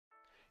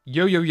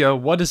Yo,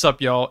 what is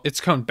up, y'all? It's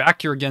Cone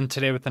back here again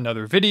today with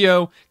another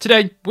video.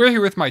 Today, we're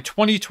here with my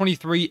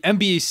 2023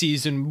 NBA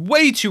season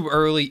way too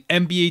early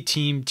NBA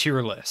team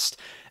tier list.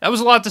 That was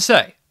a lot to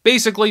say.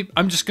 Basically,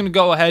 I'm just going to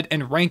go ahead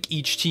and rank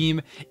each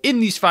team in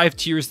these 5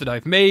 tiers that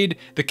I've made.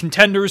 The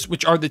contenders,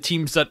 which are the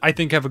teams that I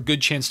think have a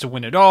good chance to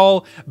win it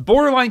all.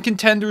 Borderline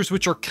contenders,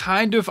 which are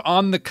kind of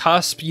on the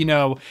cusp. You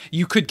know,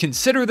 you could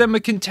consider them a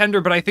contender,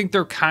 but I think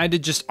they're kind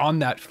of just on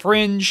that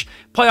fringe.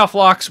 Playoff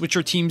locks, which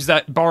are teams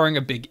that, barring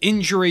a big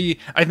injury,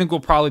 I think will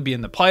probably be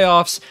in the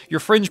playoffs. Your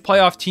fringe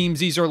playoff teams,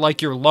 these are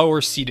like your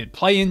lower seeded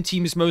play-in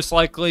teams most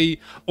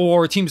likely,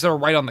 or teams that are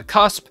right on the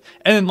cusp.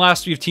 And then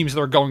last, we have teams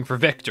that are going for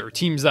victor,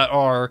 teams that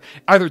are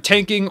either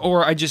tanking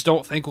or I just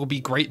don't think will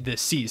be great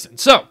this season.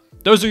 So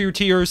those are your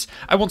tiers.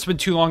 I won't spend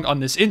too long on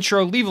this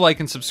intro. Leave a like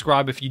and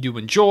subscribe if you do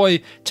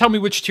enjoy. Tell me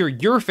which tier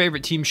your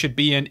favorite team should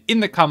be in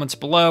the comments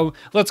below.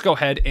 Let's go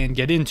ahead and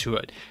get into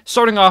it.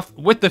 Starting off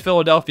with the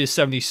Philadelphia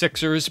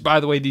 76ers.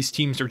 By the way, these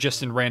teams are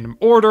just in random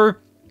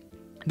order.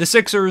 The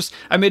Sixers,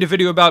 I made a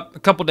video about a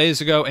couple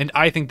days ago, and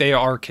I think they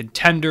are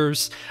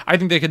contenders. I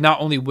think they could not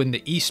only win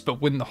the East,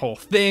 but win the whole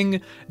thing.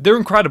 They're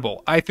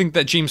incredible. I think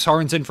that James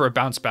Harden's in for a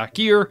bounce-back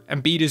year.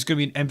 Embiid is going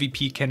to be an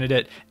MVP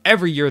candidate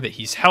every year that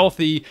he's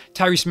healthy.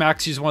 Tyrese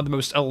Maxey is one of the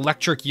most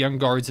electric young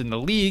guards in the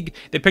league.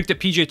 They picked up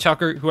PJ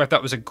Tucker, who I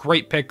thought was a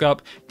great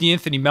pickup.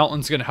 DeAnthony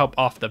Melton's going to help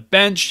off the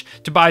bench.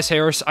 Tobias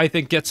Harris, I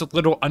think, gets a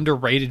little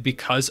underrated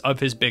because of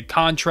his big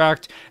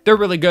contract. They're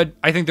really good.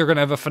 I think they're going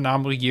to have a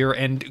phenomenal year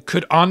and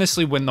could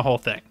honestly win the whole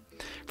thing.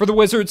 For the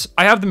Wizards,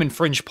 I have them in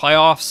fringe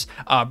playoffs.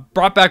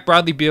 Brought back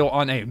Bradley Beal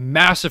on a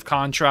massive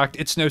contract.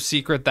 It's no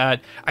secret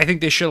that I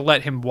think they should have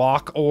let him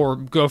walk or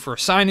go for a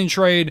sign and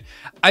trade.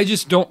 I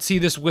just don't see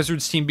this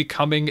Wizards team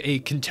becoming a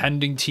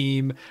contending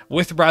team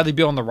with Bradley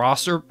Beal on the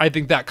roster. I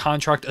think that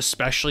contract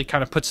especially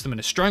kind of puts them in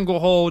a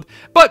stranglehold,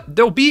 but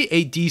they'll be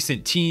a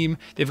decent team.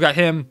 They've got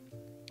him.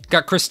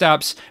 Got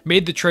Kristaps,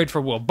 made the trade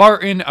for Will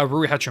Barton.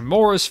 Rui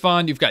Hachimura is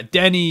fun. You've got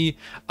Denny.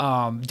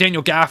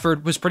 Daniel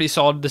Gafford was pretty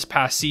solid this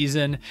past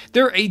season.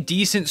 They're a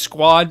decent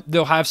squad.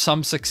 They'll have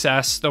some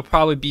success. They'll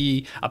probably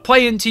be a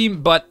play-in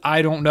team, but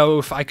I don't know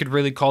if I could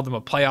really call them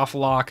a playoff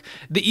lock.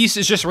 The East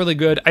is just really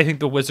good. I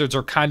think the Wizards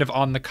are kind of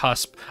on the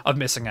cusp of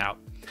missing out.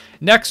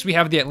 Next, we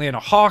have the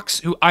Atlanta Hawks,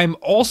 who I'm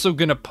also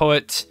going to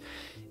put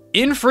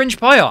in fringe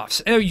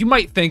playoffs. You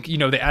might think, you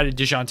know, they added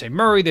DeJounte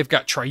Murray. They've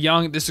got Trae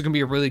Young. This is going to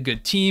be a really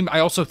good team. I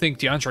also think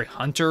DeAndre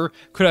Hunter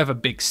could have a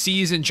big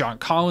season. John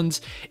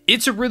Collins.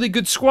 It's a really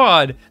good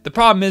squad. The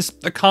problem is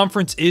the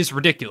conference is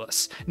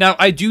ridiculous. Now,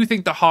 I do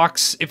think the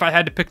Hawks, if I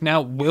had to pick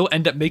now, will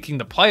end up making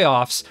the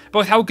playoffs. But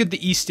with how good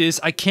the East is,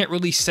 I can't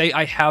really say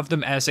I have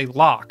them as a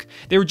lock.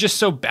 They were just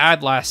so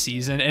bad last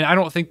season, and I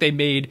don't think they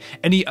made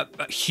any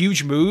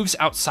huge moves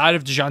outside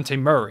of DeJounte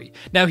Murray.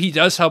 Now, he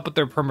does help with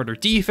their perimeter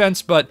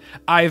defense, but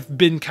I've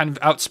been kind of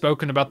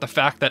outspoken about the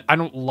fact that I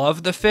don't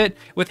love the fit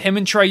with him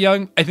and Trae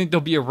Young. I think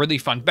they'll be a really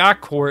fun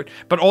backcourt,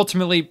 but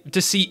ultimately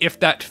to see if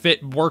that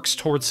fit works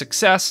towards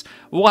success,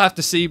 we'll have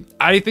to see.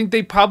 I think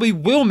they probably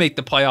will make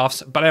the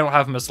playoffs, but I don't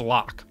have them as a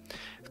lock.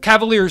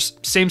 Cavaliers,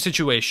 same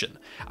situation.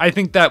 I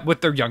think that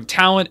with their young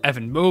talent,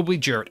 Evan Mobley,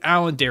 Jarrett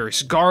Allen,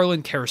 Darius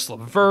Garland, Karis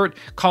LeVert,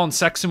 Colin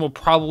Sexton will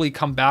probably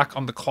come back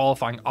on the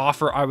qualifying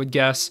offer, I would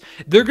guess.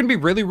 They're going to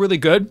be really, really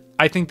good.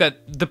 I think that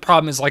the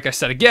problem is, like I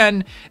said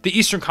again, the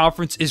Eastern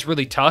Conference is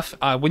really tough.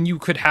 When you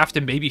could have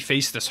to maybe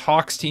face this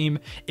Hawks team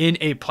in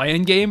a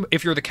play-in game,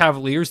 if you're the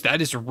Cavaliers, that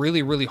is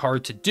really, really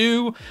hard to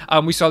do.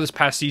 We saw this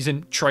past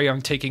season, Trae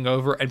Young taking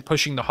over and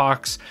pushing the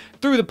Hawks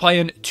through the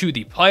play-in to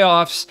the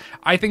playoffs.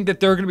 I think that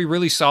they're going to be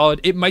really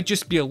solid. It might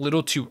just be a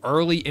little too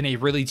early in a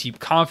really deep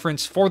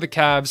conference for the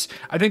Cavs.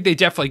 I think they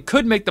definitely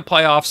could make the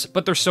playoffs,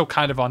 but they're still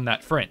kind of on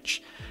that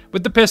fringe.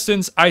 With the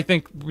Pistons, I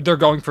think they're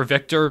going for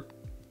victor.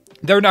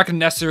 They're not going to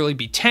necessarily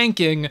be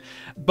tanking,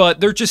 but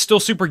they're just still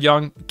super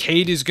young.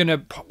 Cade is going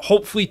to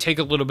hopefully take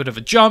a little bit of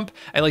a jump.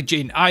 I like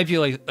Jaden Ivey,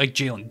 like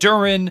Jalen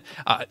Duren.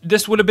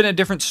 This would have been a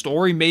different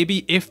story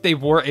maybe if they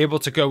were able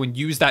to go and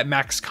use that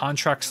max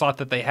contract slot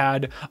that they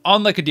had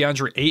on like a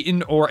DeAndre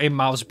Ayton or a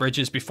Miles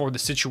Bridges before the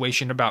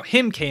situation about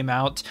him came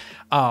out.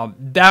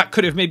 That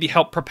could have maybe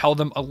helped propel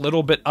them a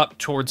little bit up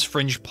towards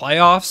fringe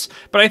playoffs.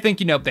 But I think,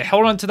 you know, they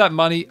held on to that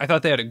money. I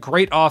thought they had a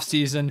great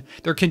offseason.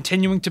 They're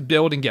continuing to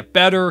build and get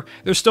better.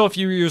 They're still a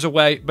few years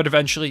away, but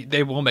eventually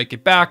they will make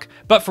it back.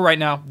 But for right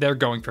now, they're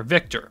going for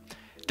victor.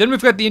 Then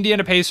we've got the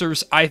Indiana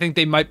Pacers. I think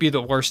they might be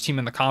the worst team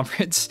in the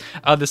conference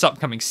this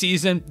upcoming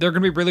season. They're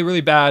going to be really, really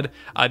bad.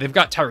 They've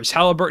got Tyrese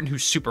Halliburton,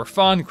 who's super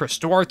fun, Chris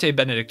Duarte,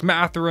 Benedict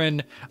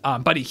Mathurin,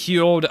 Buddy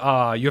Hield.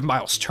 You have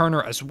Miles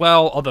Turner as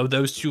well, although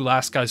those two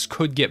last guys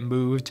could get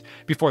moved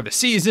before the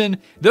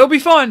season. They'll be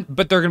fun,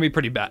 but they're going to be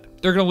pretty bad.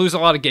 They're going to lose a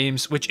lot of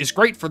games, which is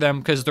great for them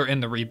because they're in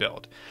the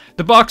rebuild.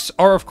 The Bucks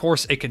are, of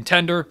course, a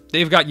contender.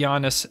 They've got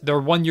Giannis. They're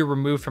 1 year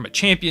removed from a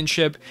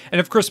championship, and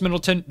if Chris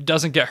Middleton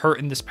doesn't get hurt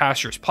in this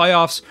past year's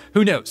playoffs,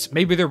 who knows?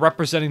 Maybe they're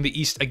representing the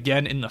East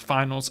again in the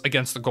finals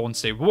against the Golden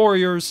State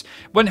Warriors.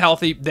 When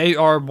healthy, they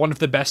are one of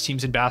the best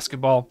teams in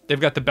basketball. They've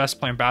got the best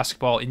player in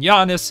basketball in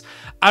Giannis.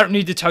 I don't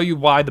need to tell you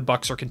why the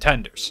Bucks are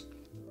contenders.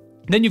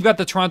 Then you've got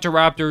the Toronto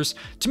Raptors.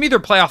 To me, they're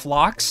playoff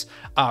locks.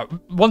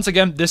 Once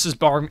again, this is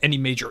barring any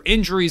major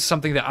injuries,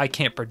 something that I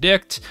can't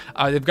predict.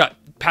 They've got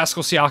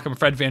Pascal Siakam,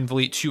 Fred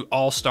VanVleet, 2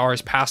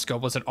 All-Stars. Pascal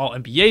was an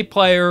All-NBA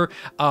player.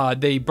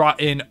 They brought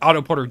in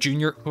Otto Porter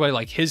Jr., who I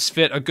like his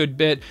fit a good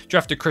bit.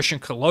 Drafted Christian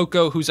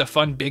Koloko, who's a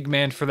fun big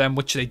man for them,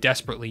 which they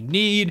desperately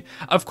need.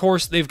 Of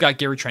course, they've got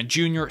Gary Trent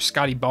Jr.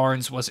 Scotty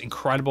Barnes was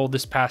incredible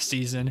this past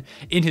season.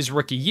 In his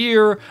rookie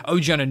year,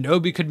 OG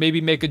Anunoby could maybe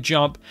make a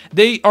jump.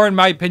 They are, in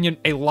my opinion,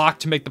 a lock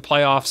to make the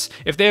playoffs.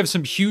 If they have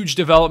some huge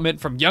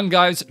development from young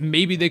guys,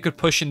 maybe they could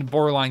push into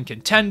borderline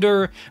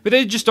contender, but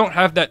they just don't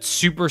have that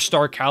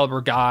superstar caliber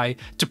guy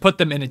to put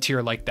them in a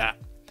tier like that.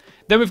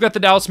 Then we've got the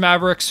Dallas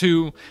Mavericks,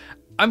 who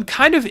I'm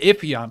kind of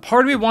iffy on.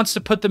 Part of me wants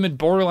to put them in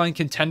borderline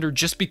contender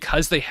just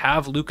because they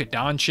have Luka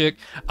Doncic.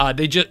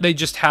 They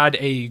just had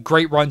a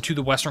great run to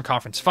the Western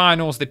Conference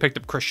Finals. They picked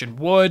up Christian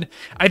Wood.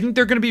 I think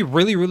they're going to be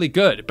really, really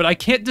good, but I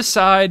can't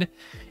decide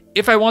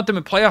if I want them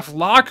in playoff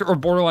lock or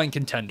borderline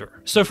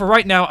contender. So for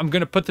right now, I'm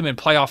going to put them in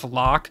playoff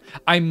lock.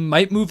 I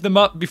might move them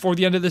up before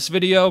the end of this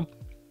video.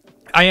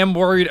 I am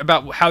worried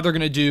about how they're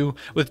going to do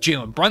with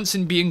Jalen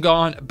Brunson being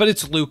gone, but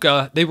it's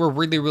Luka. They were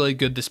really, really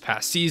good this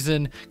past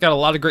season. Got a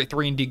lot of great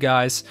 3-and-D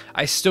guys.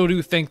 I still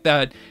do think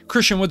that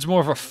Christian Wood's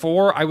more of a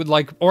 4. I would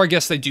like, or I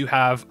guess they do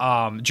have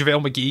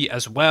JaVale McGee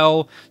as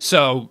well.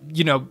 So,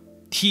 you know,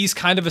 he's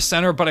kind of a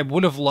center, but I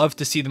would have loved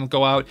to see them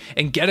go out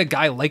and get a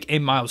guy like a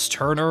Miles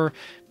Turner.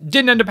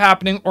 Didn't end up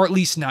happening, or at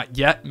least not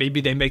yet. Maybe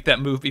they make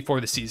that move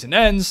before the season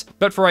ends,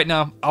 but for right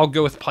now, I'll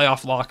go with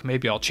playoff lock.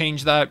 Maybe I'll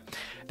change that.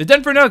 The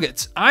Denver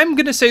Nuggets, I'm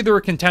going to say they're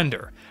a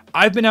contender.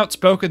 I've been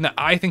outspoken that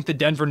I think the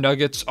Denver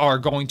Nuggets are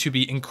going to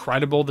be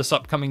incredible this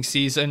upcoming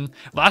season.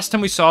 Last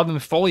time we saw them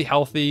fully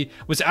healthy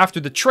was after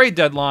the trade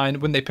deadline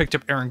when they picked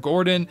up Aaron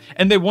Gordon,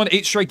 and they won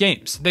 8 straight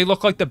games. They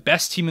look like the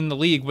best team in the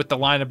league with the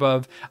lineup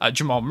of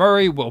Jamal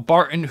Murray, Will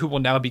Barton, who will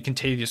now be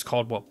Kentavious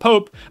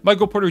Caldwell-Pope,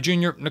 Michael Porter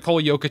Jr.,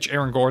 Nikola Jokic,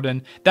 Aaron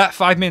Gordon. That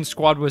 5-man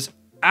squad was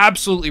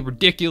absolutely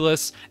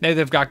ridiculous. Now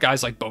they've got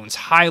guys like Bones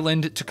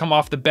Highland to come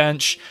off the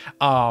bench,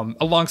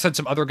 alongside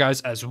some other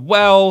guys as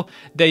well.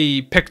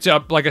 They picked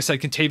up, like I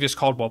said, Kentavious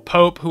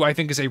Caldwell-Pope, who I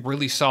think is a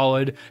really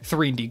solid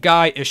 3-and-D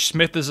guy. Ish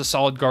Smith is a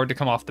solid guard to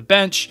come off the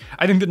bench.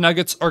 I think the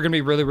Nuggets are going to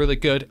be really, really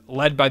good,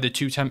 led by the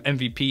 2-time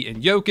MVP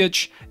in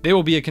Jokic. They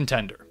will be a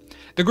contender.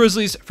 The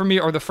Grizzlies, for me,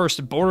 are the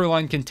first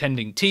borderline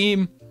contending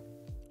team.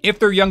 If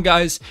their young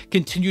guys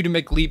continue to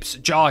make leaps,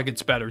 Ja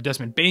gets better,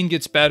 Desmond Bane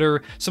gets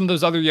better, some of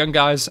those other young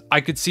guys, I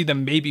could see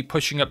them maybe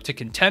pushing up to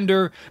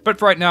contender, but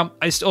for right now,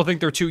 I still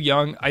think they're too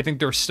young. I think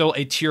they're still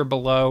a tier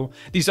below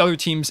these other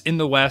teams in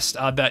the West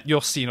that you'll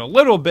see in a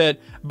little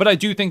bit, but I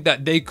do think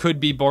that they could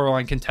be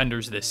borderline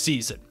contenders this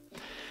season.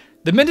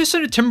 The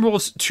Minnesota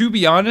Timberwolves, to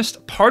be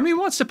honest, part of me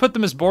wants to put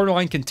them as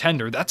borderline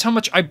contender. That's how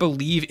much I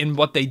believe in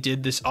what they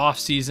did this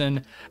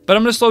offseason, but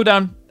I'm going to slow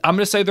down. I'm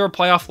going to say they're a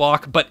playoff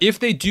lock, but if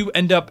they do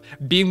end up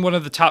being one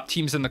of the top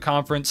teams in the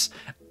conference,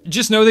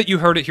 just know that you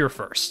heard it here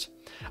first.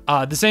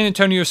 The San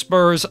Antonio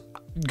Spurs,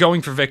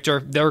 going for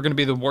Victor, they're going to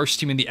be the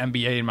worst team in the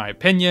NBA in my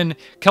opinion.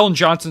 Keldon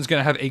Johnson's going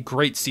to have a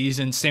great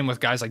season, same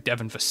with guys like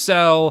Devin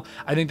Vassell.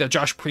 I think that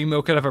Josh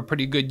Primo could have a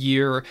pretty good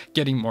year,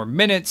 getting more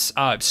minutes.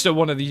 Still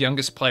one of the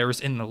youngest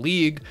players in the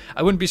league.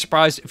 I wouldn't be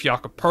surprised if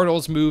Jakob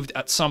Poeltl's moved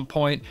at some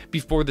point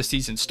before the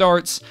season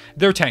starts.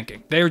 They're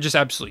tanking. They are just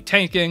absolutely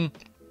tanking.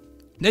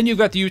 Then you've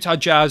got the Utah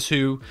Jazz,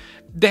 who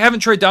they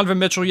haven't traded Donovan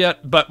Mitchell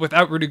yet, but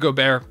without Rudy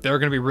Gobert, they're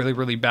going to be really,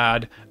 really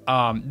bad.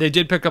 They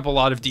did pick up a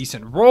lot of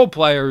decent role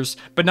players,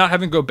 but not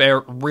having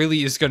Gobert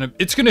really is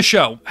it's going to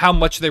show how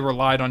much they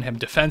relied on him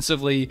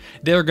defensively.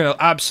 They're going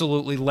to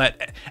absolutely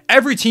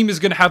every team is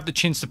going to have the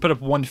chance to put up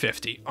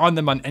 150 on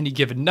them on any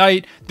given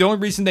night. The only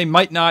reason they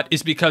might not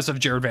is because of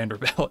Jared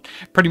Vanderbilt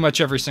pretty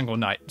much every single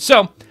night.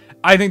 So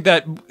I think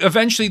that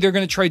eventually they're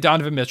going to trade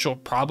Donovan Mitchell,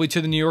 probably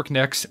to the New York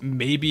Knicks.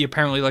 Maybe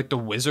apparently like the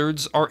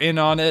Wizards are in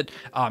on it.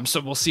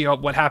 So we'll see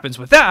what happens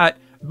with that.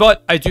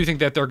 But I do think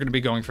that they're going to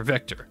be going for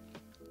Victor.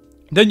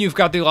 Then you've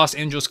got the Los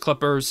Angeles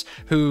Clippers,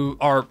 who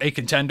are a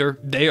contender.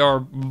 They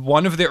are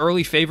one of the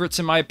early favorites,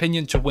 in my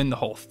opinion, to win the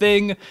whole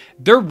thing.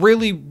 They're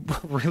really,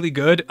 really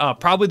good.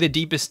 Probably the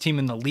deepest team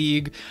in the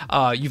league.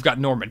 You've got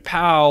Norman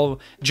Powell,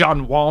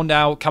 John Wall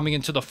now coming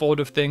into the fold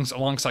of things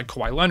alongside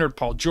Kawhi Leonard,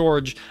 Paul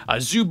George,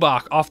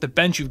 Zubac. Off the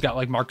bench, you've got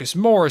like Marcus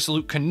Morris,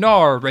 Luke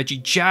Kennard, Reggie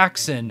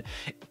Jackson.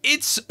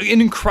 It's an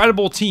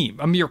incredible team.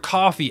 Amir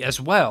Coffey as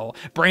well.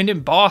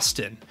 Brandon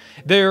Boston.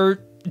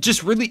 They're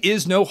just really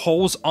is no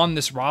holes on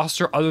this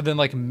roster other than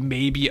like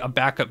maybe a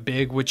backup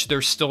big, which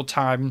there's still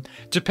time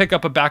to pick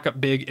up a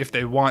backup big if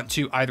they want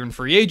to, either in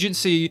free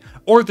agency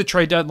or at the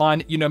trade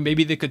deadline. You know,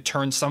 maybe they could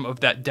turn some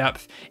of that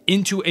depth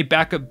into a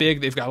backup big.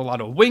 They've got a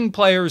lot of wing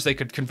players. They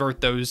could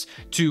convert those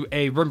to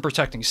a rim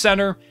protecting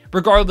center.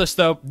 Regardless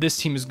though, this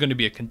team is going to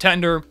be a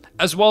contender,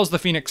 as well as the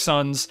Phoenix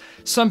Suns.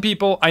 Some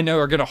people I know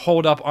are going to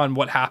hold up on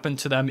what happened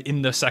to them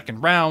in the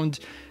second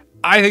round.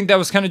 I think that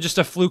was kind of just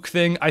a fluke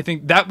thing. I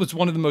think that was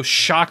one of the most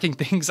shocking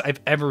things I've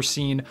ever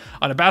seen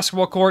on a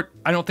basketball court.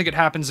 I don't think it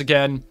happens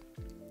again.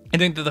 I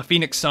think that the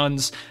Phoenix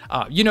Suns,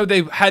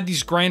 they had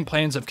these grand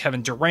plans of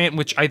Kevin Durant,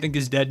 which I think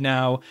is dead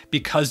now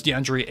because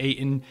DeAndre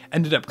Ayton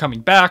ended up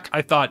coming back.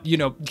 I thought,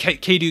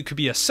 KD could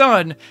be a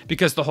Sun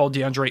because the whole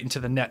DeAndre Ayton to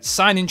the Nets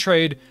signing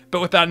trade.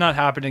 But with that not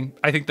happening,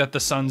 I think that the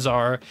Suns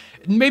are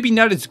maybe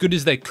not as good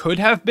as they could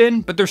have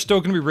been, but they're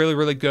still going to be really,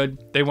 really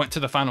good. They went to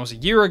the finals a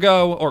year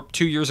ago or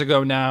 2 years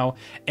ago now,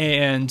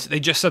 and they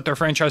just set their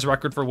franchise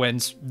record for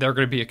wins. They're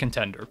going to be a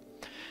contender.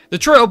 The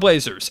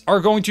Trailblazers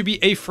are going to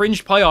be a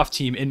fringe playoff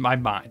team in my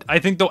mind. I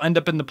think they'll end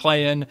up in the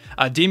play-in.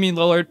 Damian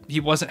Lillard, he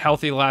wasn't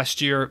healthy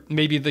last year,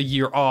 maybe the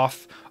year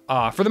off.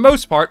 For the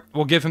most part,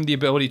 will give him the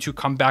ability to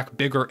come back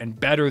bigger and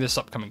better this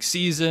upcoming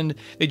season.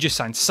 They just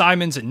signed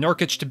Simons and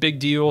Nurkic to big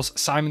deals.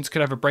 Simons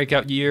could have a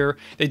breakout year.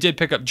 They did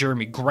pick up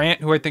Jeremy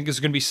Grant, who I think is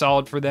going to be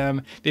solid for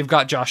them. They've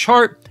got Josh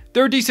Hart.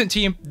 They're a decent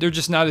team. They're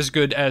just not as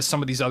good as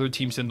some of these other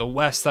teams in the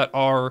West that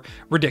are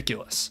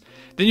ridiculous.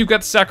 Then you've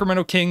got the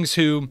Sacramento Kings,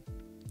 who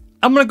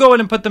I'm going to go ahead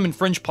and put them in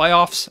fringe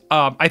playoffs.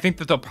 I think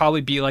that they'll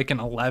probably be like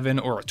an 11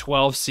 or a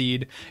 12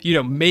 seed.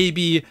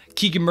 Maybe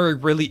Keegan Murray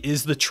really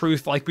is the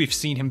truth like we've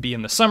seen him be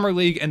in the Summer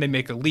League and they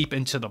make a leap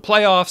into the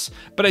playoffs.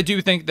 But I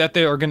do think that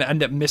they are going to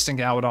end up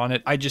missing out on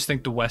it. I just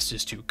think the West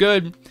is too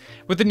good.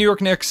 With the New York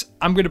Knicks,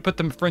 I'm going to put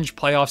them in fringe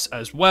playoffs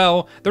as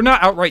well. They're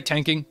not outright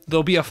tanking.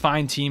 They'll be a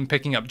fine team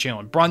picking up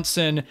Jalen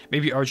Brunson.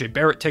 Maybe RJ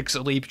Barrett takes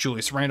a leap.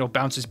 Julius Randle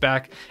bounces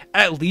back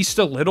at least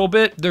a little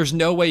bit. There's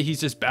no way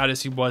he's as bad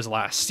as he was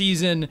last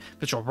season.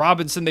 Mitchell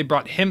Robinson, they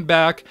brought him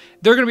back.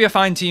 They're going to be a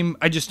fine team.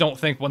 I just don't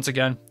think, once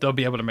again, they'll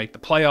be able to make the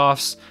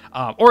playoffs.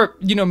 Or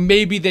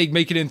maybe they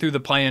make it in through the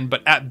play-in,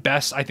 but at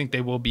best, I think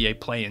they will be a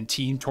play-in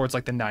team towards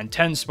like the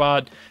 9-10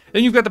 spot.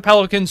 Then you've got the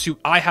Pelicans, who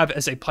I have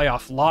as a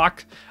playoff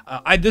lock.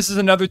 This is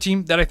another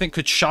team that I think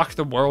could shock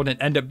the world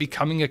and end up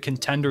becoming a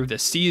contender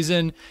this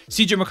season.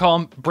 CJ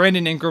McCollum,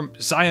 Brandon Ingram,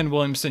 Zion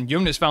Williamson,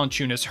 Jonas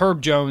Valanciunas,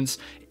 Herb Jones.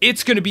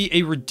 It's going to be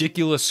a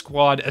ridiculous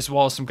squad, as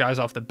well as some guys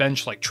off the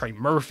bench like Trey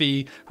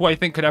Murphy, who I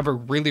think could have a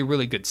really,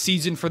 really good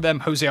season for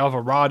them. Jose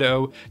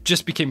Alvarado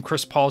just became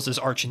Chris Paul's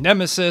arch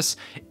nemesis.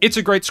 It's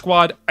a great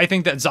squad. I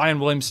think that Zion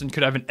Williamson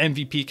could have an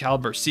MVP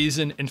caliber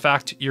season. In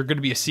fact, you're going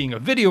to be seeing a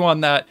video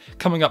on that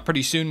coming up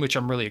pretty soon, which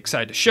I'm really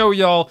excited to show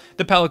y'all.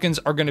 The Pelicans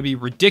are going to be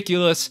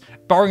ridiculous.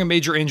 Barring a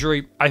major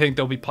injury, I think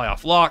they'll be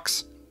playoff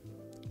locks.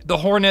 The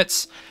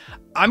Hornets,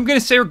 I'm going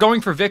to say, are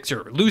going for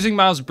Victor. Losing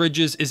Miles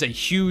Bridges is a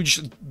huge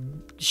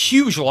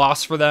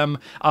loss for them.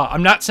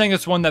 I'm not saying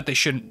it's one that they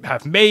shouldn't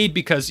have made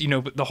because,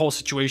 the whole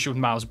situation with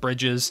Miles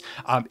Bridges,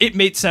 it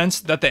made sense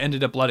that they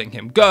ended up letting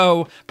him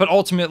go, but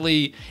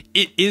ultimately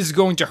it is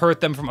going to hurt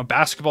them from a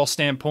basketball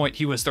standpoint.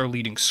 He was their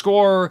leading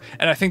scorer,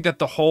 and I think that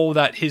the hole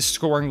that his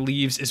scoring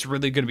leaves is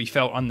really going to be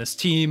felt on this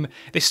team.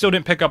 They still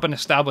didn't pick up an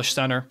established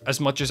center.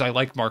 As much as I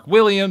like Mark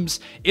Williams,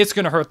 it's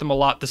going to hurt them a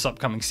lot this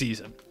upcoming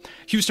season.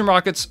 Houston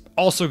Rockets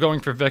also going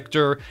for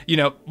Victor.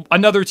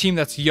 Another team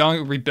that's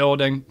young,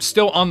 rebuilding,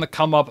 still on the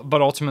come up,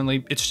 but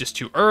ultimately it's just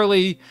too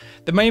early.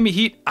 The Miami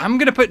Heat, I'm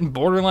going to put in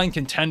borderline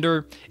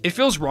contender. It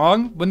feels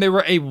wrong when they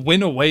were a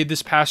win away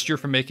this past year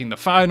from making the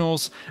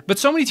finals, but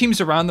so many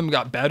teams around them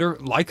got better,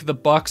 like the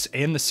Bucks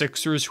and the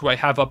Sixers, who I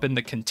have up in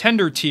the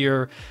contender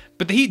tier,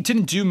 but the Heat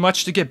didn't do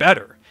much to get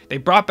better. They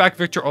brought back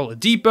Victor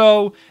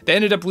Oladipo. They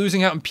ended up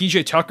losing out on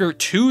PJ Tucker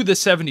to the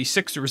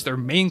 76ers, their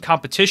main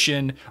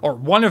competition, or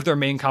one of their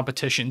main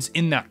competitions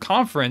in that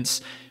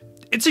conference.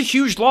 It's a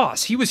huge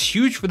loss. He was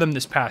huge for them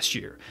this past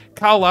year.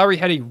 Kyle Lowry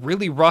had a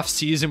really rough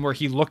season where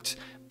he looked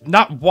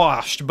not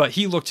washed, but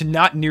he looked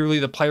not nearly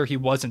the player he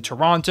was in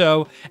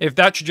Toronto. If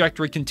that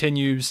trajectory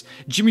continues,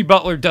 Jimmy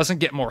Butler doesn't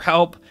get more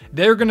help,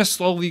 they're going to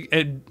slowly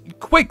and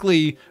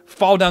quickly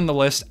fall down the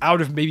list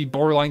out of maybe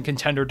borderline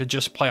contender to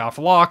just playoff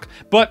lock.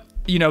 But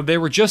they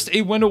were just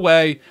a win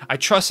away. I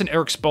trust in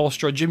Eric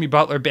Spoelstra, Jimmy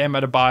Butler, Bam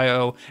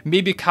Adebayo.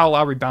 Maybe Kyle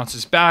Lowry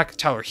bounces back.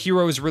 Tyler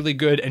Hero is really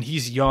good, and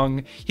he's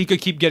young. He could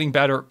keep getting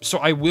better, so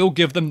I will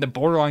give them the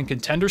borderline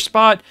contender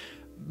spot,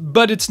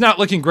 but it's not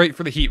looking great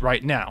for the Heat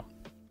right now.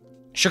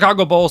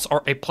 Chicago Bulls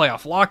are a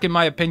playoff lock, in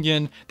my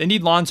opinion. They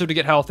need Lonzo to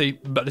get healthy,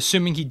 but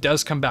assuming he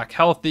does come back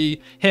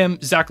healthy, him,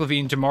 Zach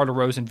LaVine, DeMar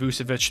DeRozan,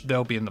 Vucevic,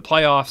 they'll be in the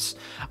playoffs.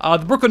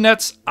 The Brooklyn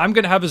Nets, I'm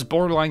going to have as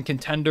borderline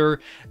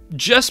contender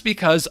just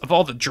because of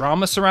all the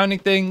drama surrounding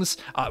things.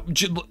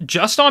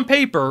 Just on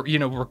paper,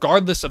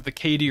 regardless of the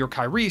KD or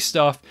Kyrie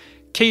stuff,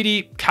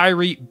 KD,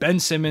 Kyrie, Ben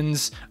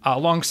Simmons,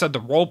 alongside the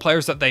role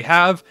players that they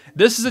have,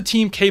 this is a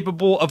team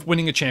capable of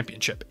winning a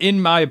championship,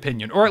 in my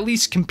opinion, or at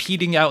least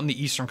competing out in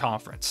the Eastern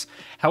Conference.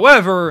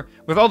 However,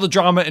 with all the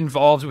drama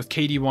involved with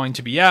KD wanting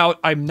to be out,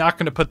 I'm not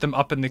going to put them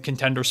up in the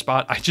contender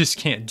spot. I just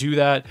can't do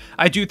that.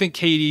 I do think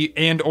KD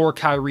and or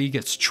Kyrie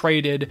gets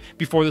traded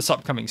before this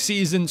upcoming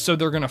season, so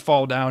they're going to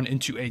fall down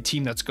into a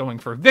team that's going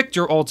for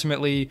Victor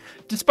ultimately,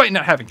 despite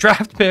not having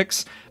draft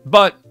picks.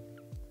 But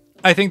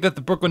I think that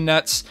the Brooklyn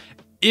Nets,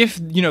 if,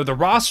 the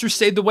roster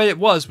stayed the way it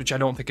was, which I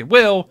don't think it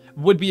will,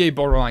 would be a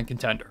borderline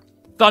contender.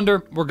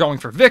 Thunder, we're going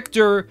for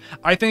Victor.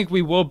 I think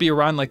we will be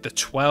around like the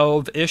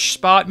 12-ish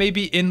spot,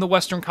 maybe in the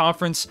Western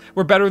Conference.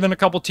 We're better than a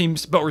couple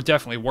teams, but we're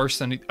definitely worse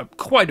than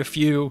quite a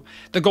few.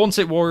 The Golden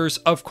State Warriors,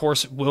 of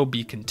course, will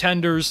be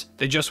contenders.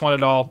 They just want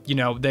it all. You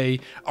know,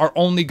 they are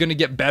only going to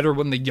get better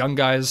when the young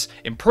guys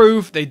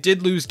improve. They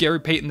did lose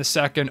Gary Payton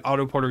II,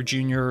 Otto Porter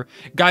Jr.,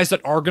 guys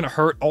that are going to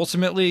hurt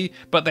ultimately,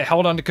 but they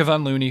held on to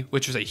Kevon Looney,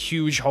 which was a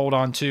huge hold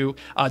on to.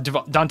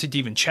 Dante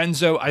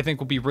DiVincenzo, I think,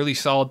 will be really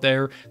solid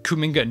there.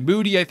 Kuminga and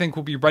Moody, I think,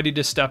 will be ready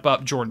to step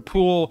up. Jordan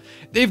Poole.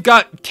 They've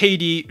got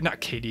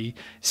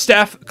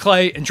Steph,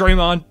 Clay, and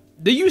Draymond.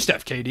 They used to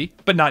have KD,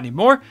 but not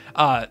anymore.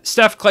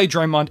 Steph, Clay,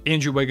 Draymond,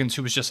 Andrew Wiggins,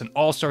 who was just an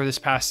all-star this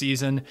past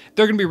season.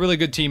 They're going to be a really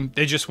good team.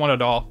 They just won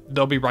it all.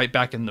 They'll be right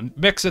back in the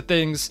mix of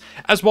things,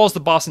 as well as the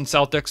Boston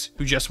Celtics,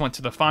 who just went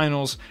to the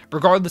finals.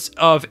 Regardless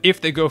of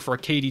if they go for a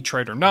KD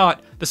trade or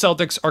not, the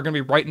Celtics are going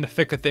to be right in the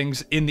thick of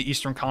things in the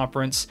Eastern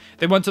Conference.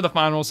 They went to the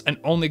finals and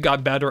only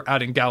got better,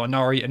 adding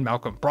Gallinari and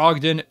Malcolm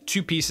Brogdon,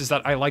 two pieces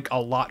that I like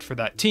a lot for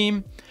that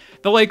team.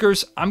 The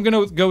Lakers, I'm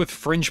going to go with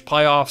fringe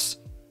playoffs.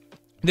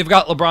 They've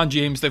got LeBron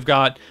James, they've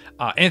got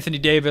Anthony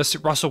Davis,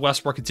 Russell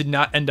Westbrook. It did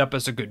not end up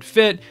as a good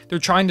fit. They're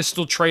trying to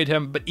still trade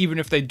him, but even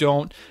if they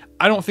don't,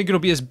 I don't think it'll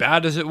be as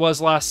bad as it was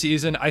last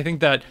season. I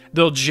think that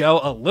they'll gel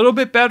a little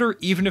bit better,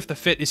 even if the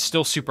fit is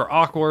still super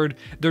awkward.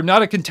 They're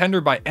not a contender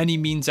by any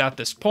means at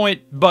this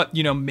point, but,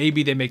 you know,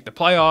 maybe they make the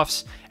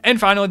playoffs. And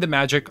finally, the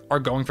Magic are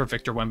going for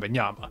Victor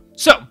Wembanyama.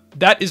 So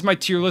that is my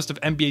tier list of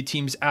NBA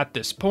teams at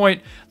this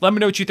point. Let me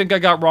know what you think I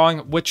got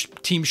wrong, which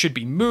team should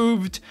be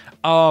moved.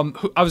 I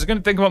was going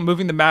to think about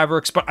moving the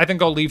Mavericks, but I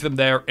think I'll leave them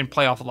there in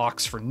playoff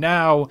locks for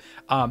now.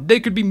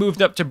 They could be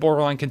moved up to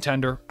borderline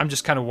contender. I'm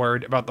just kind of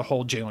worried about the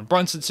whole Jalen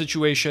Brunson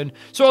situation.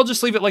 So I'll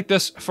just leave it like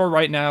this for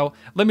right now.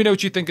 Let me know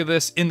what you think of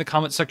this in the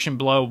comment section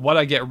below. What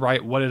I get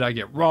right, what did I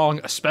get wrong,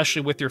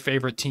 especially with your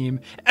favorite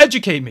team.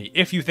 Educate me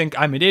if you think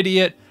I'm an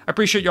idiot. I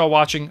appreciate y'all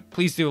watching.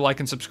 Please do like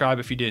and subscribe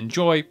if you did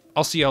enjoy.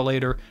 I'll see y'all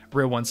later.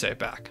 Real One, say it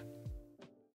back.